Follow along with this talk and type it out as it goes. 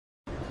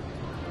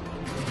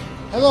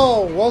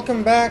Hello,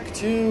 welcome back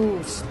to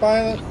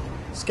Skylanders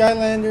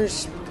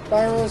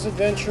Spyro's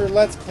Adventure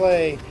Let's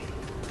Play.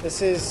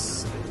 This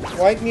is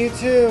White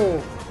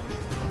Mewtwo,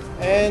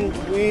 and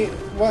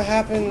what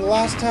happened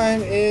last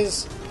time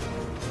is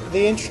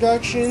the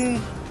introduction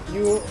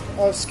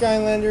of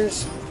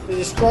Skylanders, the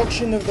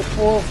destruction of the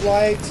Core of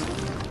Light,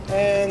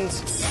 and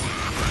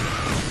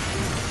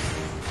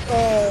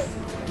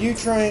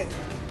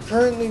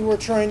currently we're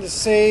trying to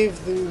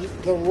save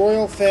the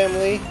royal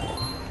family.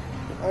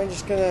 I'm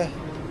just gonna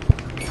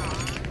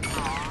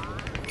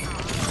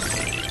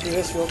do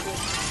this real quick.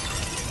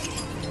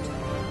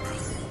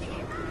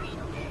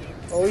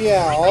 Oh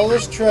yeah, all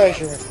this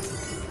treasure.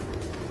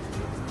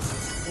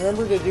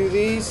 Remember to do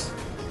these.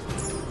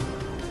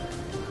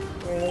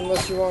 And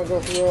unless you want to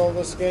go through all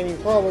this again, you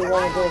probably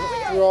want to go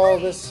through all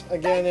of this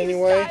again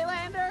anyway.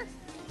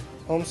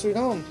 Home sweet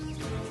home.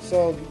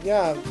 So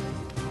yeah,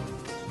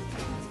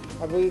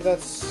 I believe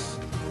that's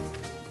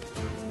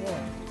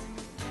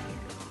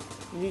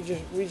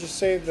we just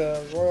saved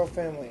the royal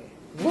family.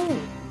 Woo!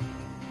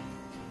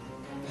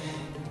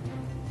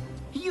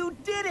 You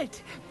did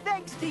it!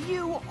 Thanks to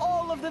you,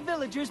 all of the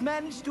villagers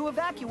managed to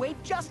evacuate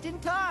just in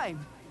time.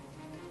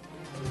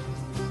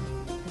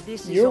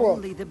 This is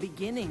only the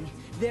beginning.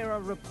 There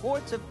are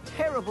reports of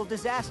terrible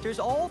disasters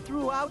all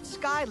throughout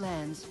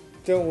Skylands.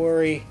 Don't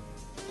worry.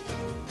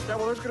 Yeah,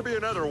 well, there's going to be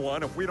another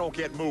one if we don't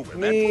get moving.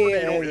 Me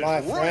that tornado and my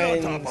is right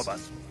friends on top of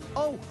us.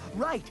 Oh,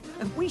 right.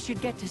 We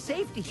should get to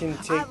safety. Can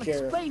take I'll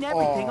care explain of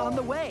everything on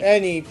the way.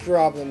 Any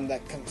problem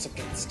that comes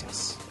against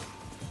us.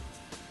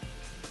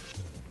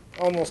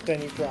 Almost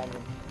any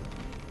problem.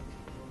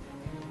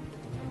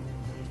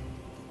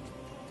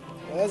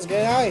 Let's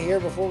get out of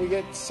here before we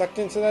get sucked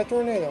into that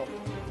tornado.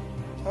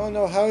 I don't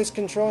know how he's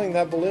controlling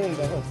that balloon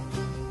though.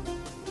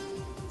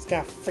 It's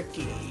kind of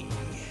freaky.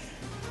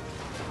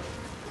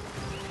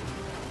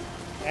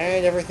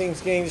 And everything's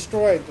getting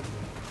destroyed.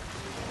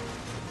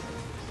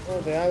 Oh,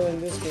 the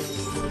island is getting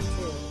destroyed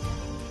too.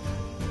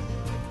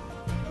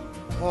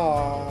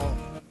 Aww,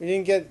 we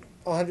didn't get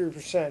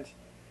 100%.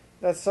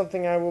 That's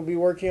something I will be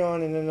working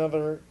on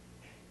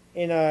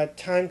in a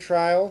time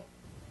trial,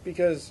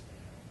 because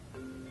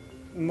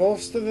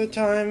most of the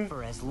time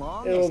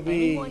it'll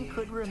be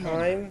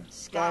time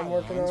that I'm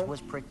working on.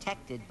 Was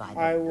protected by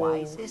the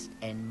wisest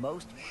and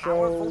most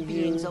powerful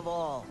beings of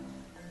all,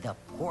 the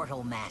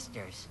Portal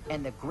Masters,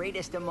 and the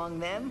greatest among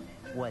them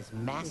was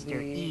Master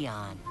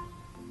Eon.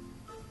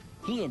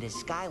 He and his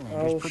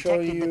Skylanders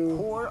protected the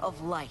Core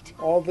of Light.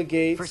 All the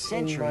gates. For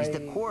centuries, the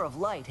Core of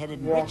Light had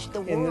enriched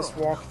the world,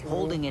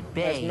 holding at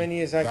bay as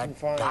many as I can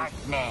find.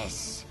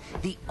 Darkness,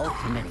 the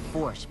ultimate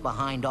force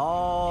behind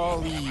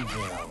all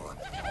evil.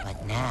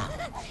 But now,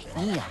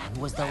 Eon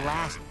was the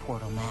last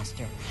Portal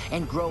Master,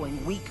 and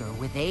growing weaker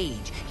with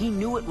age, he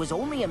knew it was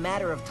only a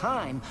matter of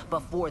time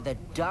before the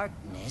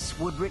darkness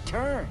would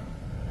return.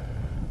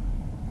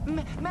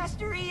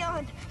 Master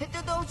Eon,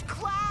 those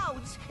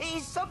clouds,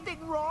 is something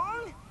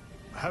wrong?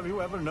 Have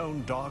you ever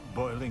known dark,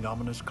 boiling,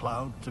 ominous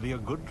cloud to be a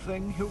good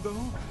thing, Hugo?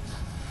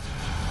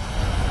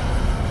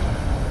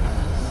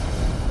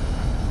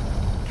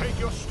 Take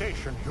your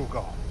station,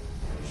 Hugo.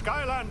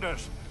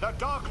 Skylanders, the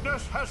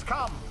darkness has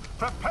come.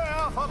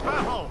 Prepare for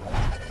battle.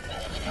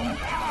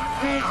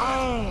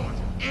 Behold,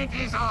 it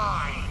is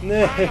I,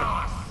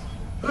 Chaos.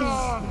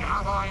 Long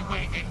have I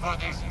waited for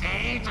this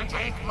day to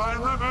take my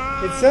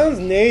revenge. It sounds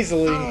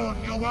nasally. Soon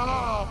you will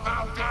all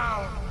bow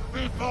down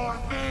before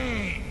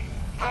me.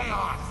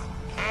 Chaos.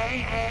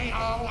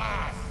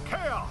 K-A-O-S.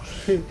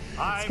 Chaos. It's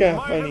I kind of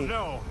might funny. have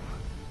known.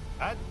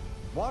 And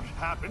what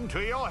happened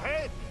to your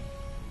head?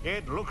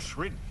 It looks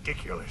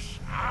ridiculous.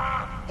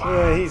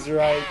 Yeah, he's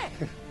right.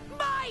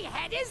 My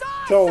head is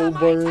awesome, Toll I tell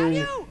burn.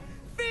 you!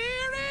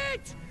 Fear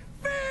it!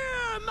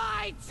 Fear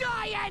my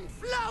giant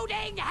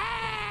floating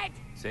head!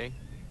 See?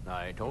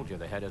 I told you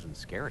the head isn't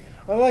scary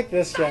enough. I like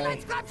this guy.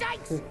 Silence,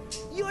 Grubshanks!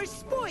 You're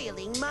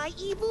spoiling my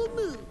evil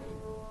mood.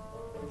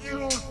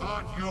 You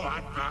thought you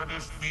had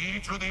banished me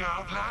to the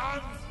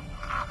Outlands?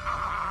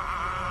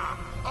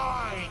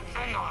 I,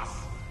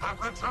 Chaos, have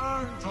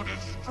returned to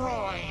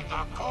destroy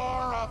the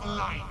Core of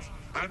Light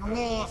and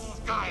rule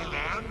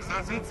Skylands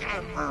as its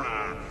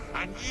emperor.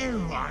 And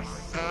you are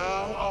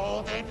so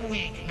old and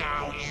weak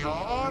now,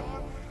 Eon.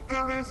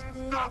 There is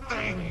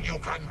nothing you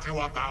can do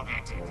about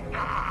it.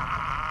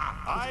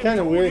 It's kind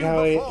of weird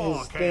how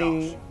his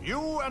thing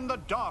You and the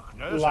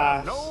darkness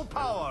laughs. have no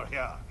power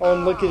here. Oh,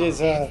 and look at his Is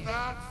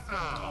that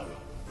so?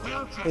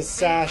 We'll just his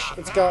sash.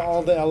 It's got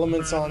all the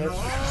elements on it.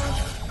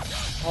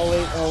 All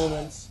 8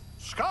 elements.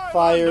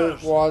 Fire,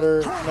 Skylanders.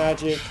 water,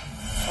 magic,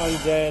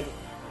 undead,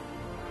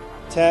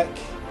 tech,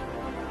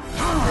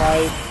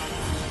 light,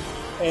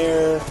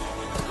 air,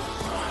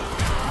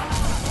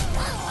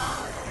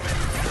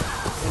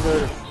 and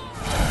earth.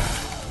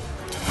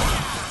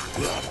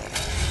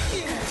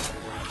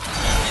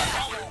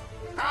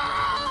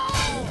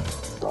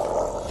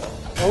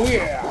 Oh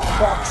yeah,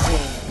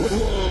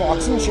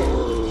 boxing chair.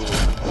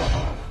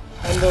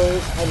 And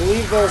those, I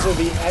believe those are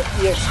the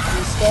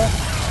EXP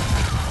stuff.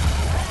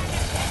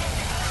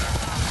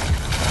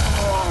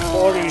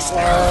 Body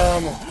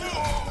slam!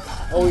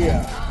 Oh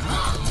yeah.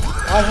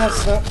 I have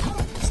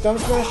Stump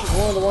Smash is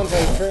one of the ones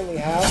I currently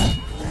have.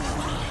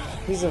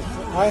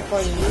 I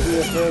find him to be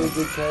a fairly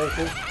good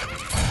character.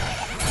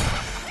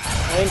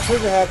 And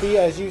Trigger Happy,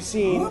 as you've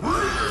seen,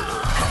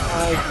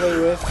 I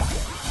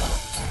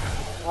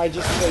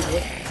just played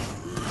with.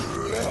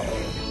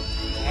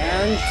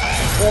 And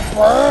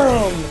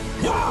boom!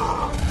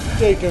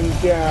 Take him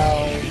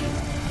down.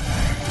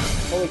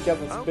 Holy cow,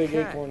 that's a big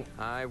acorn.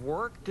 I've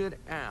worked it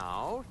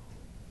out.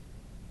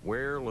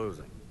 We're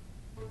losing.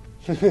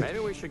 Maybe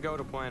we should go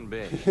to plan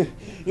B.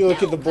 You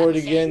look at the board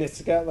again,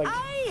 it's got like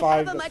 5 to 40. I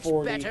have a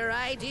much better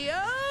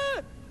idea.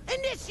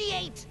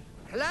 Initiate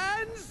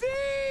Plan Z!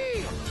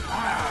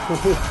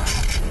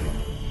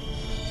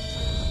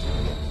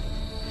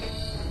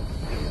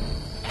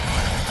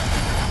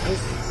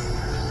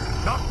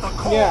 Not the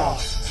core! Yeah,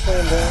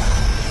 stand there.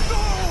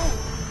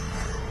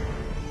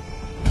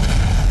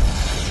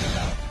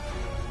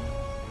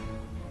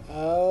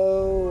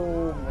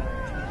 Oh.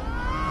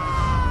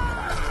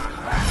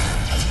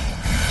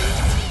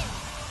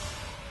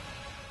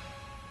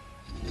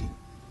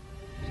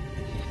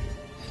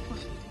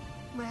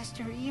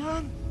 Master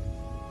Eon?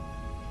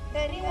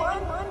 Anyone?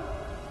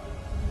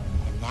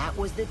 And that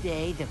was the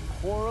day the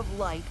core of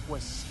light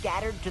was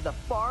scattered to the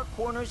far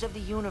corners of the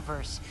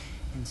universe,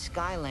 and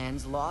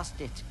Skylands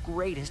lost its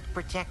greatest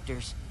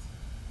protectors.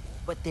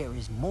 But there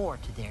is more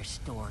to their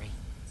story.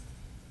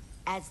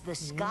 As the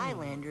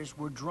Skylanders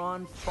were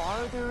drawn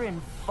farther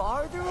and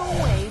farther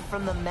away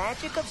from the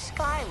magic of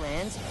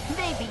Skylands,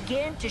 they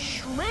began to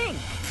shrink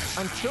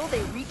until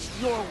they reached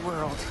your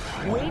world,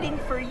 waiting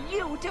for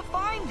you to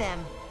find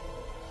them.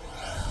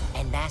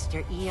 And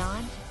Master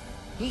Eon,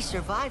 he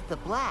survived the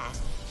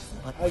blast,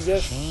 but was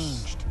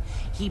changed.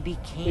 He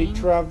became They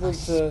traveled a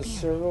to spirit.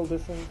 several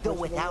different Though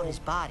parts of the without world. his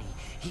body,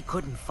 he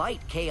couldn't fight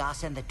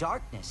chaos and the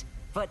darkness.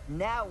 But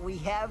now we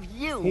have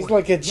you. He's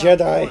like a young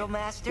Jedi, Portal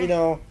Master. you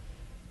know,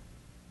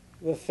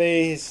 the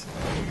phase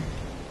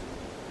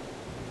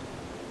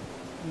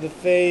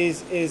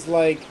is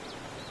like,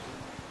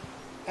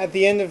 at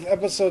the end of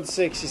episode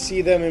 6, you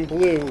see them in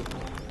blue,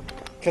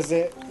 because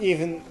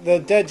even the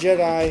dead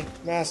Jedi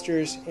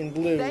Masters in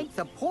blue, Thank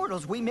the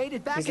portals we made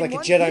it back he's in like a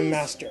one Jedi piece.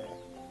 Master.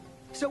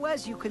 So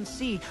as you can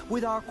see,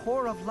 with our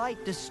core of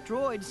light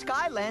destroyed,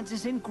 Skylands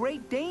is in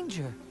great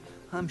danger.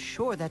 I'm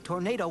sure that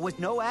tornado was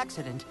no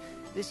accident.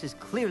 This is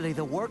clearly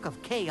the work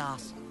of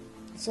chaos.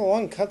 It's a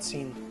long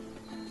cutscene.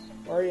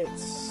 Already at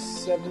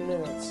 7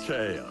 minutes.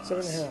 Chaos.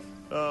 7.5.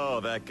 Oh,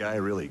 that guy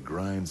really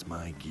grinds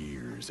my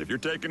gears. If you're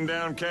taking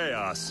down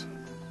Chaos,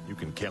 you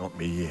can count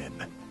me in.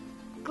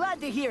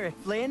 Glad to hear it,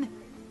 Flynn.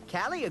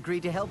 Callie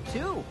agreed to help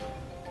too.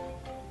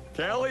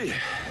 Callie?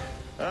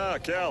 Ah,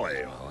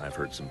 Callie. Well, I've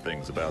heard some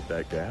things about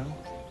that gal.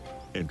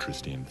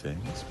 Interesting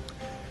things.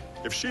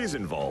 If she's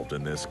involved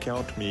in this,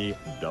 count me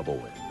double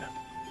in.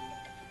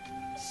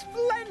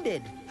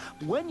 Splendid!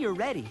 When you're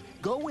ready,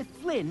 go with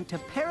Flynn to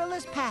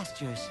perilous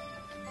pastures.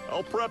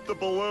 I'll prep the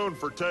balloon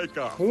for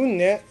takeoff. Who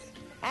And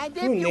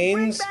if Who you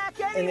names bring back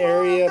an any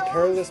more area of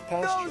perilous those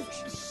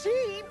pastures?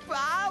 sheep,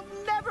 I'll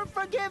never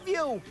forgive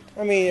you.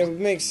 I mean, it would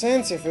make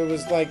sense if it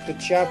was like the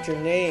chapter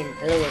name,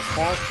 Perilous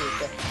Pastures,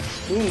 but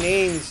who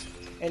names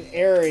an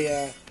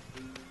area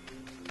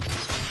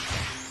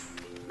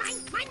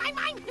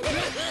Mine.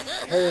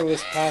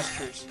 Perilous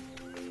Pastures?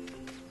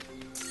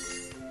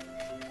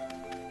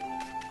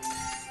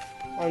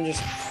 I'm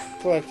just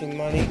collecting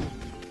money. Mine.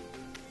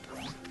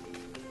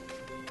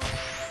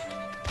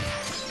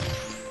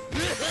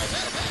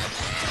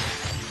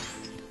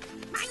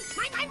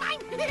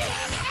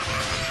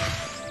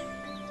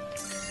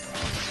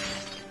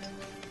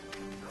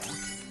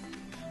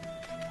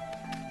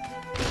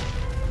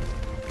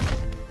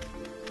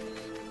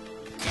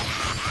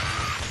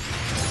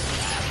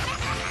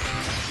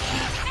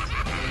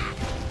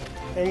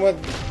 And what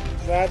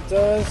that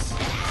does,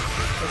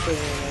 I'll show you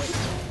in a minute.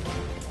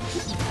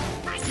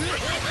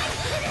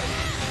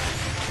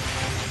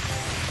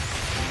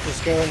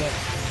 Just going to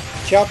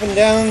chopping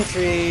down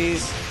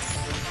trees.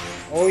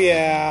 Oh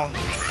yeah,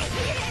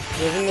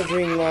 living the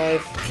dream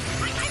life.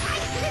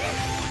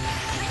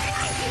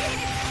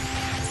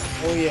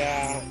 Oh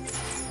yeah.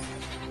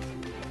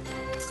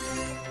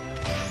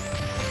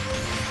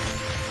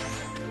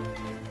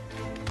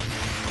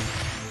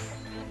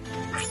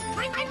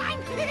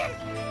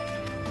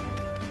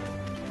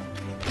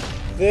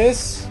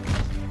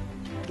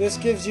 This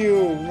gives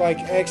you like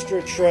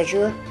extra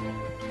treasure,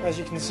 as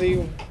you can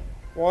see.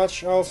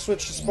 Watch, I'll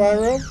switch to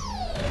Spyro.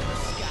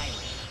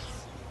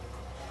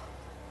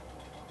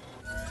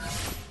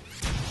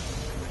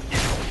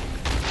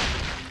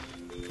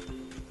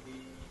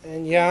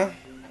 And yeah,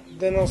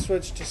 then I'll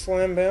switch to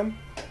Slam Bam.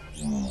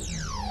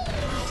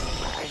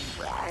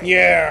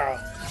 Yeah!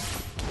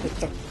 With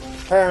the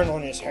crown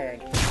on his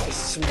head.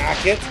 Just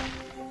smack it.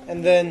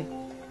 And then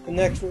the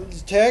next one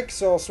is Tech,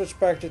 so I'll switch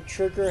back to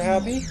Trigger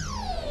Happy.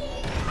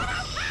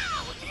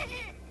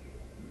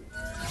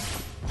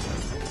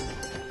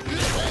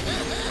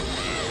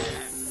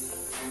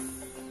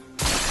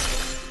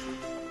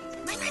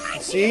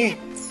 See?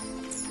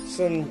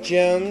 some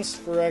gems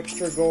for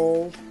extra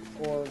gold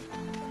or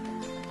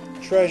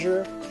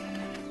treasure.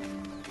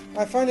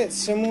 I find it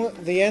similar,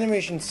 the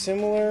animation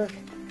similar,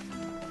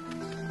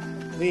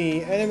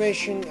 the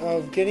animation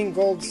of getting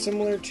gold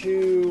similar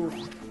to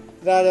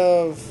that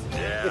of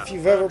if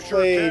you've ever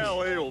played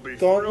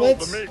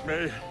Gauntlets.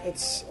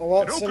 It's a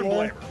lot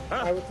similar,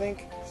 I would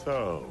think.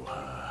 So,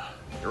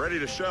 you ready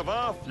to shove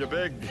off, you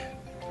big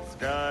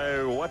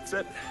Sky what's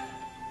it?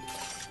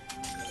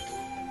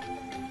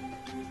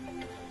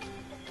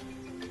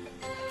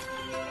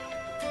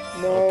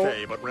 No,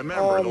 okay, but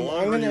remember, the I'm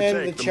longer going to you end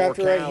take, the the more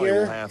chapter right Callie will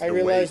here. have I to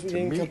realized wait we to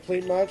didn't meet.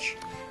 complete much.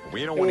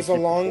 We don't It want was to a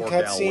keep long the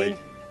poor gal cutscene. waiting.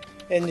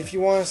 And if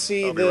you want to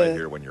see I'll be right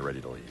here when you're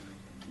ready to leave.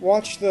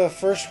 watch the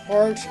first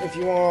part if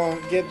you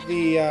want to get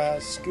the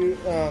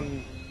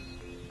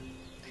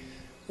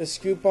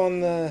scoop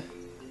on the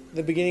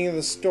beginning of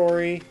the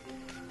story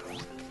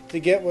to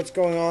get what's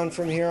going on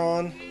from here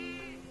on.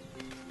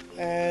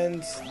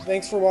 And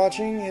thanks for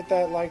watching. Hit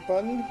that like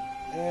button,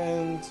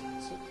 and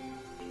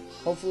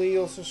hopefully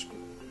you'll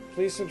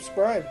please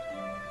subscribe.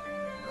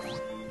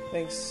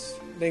 Thanks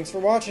for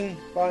watching.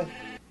 Bye.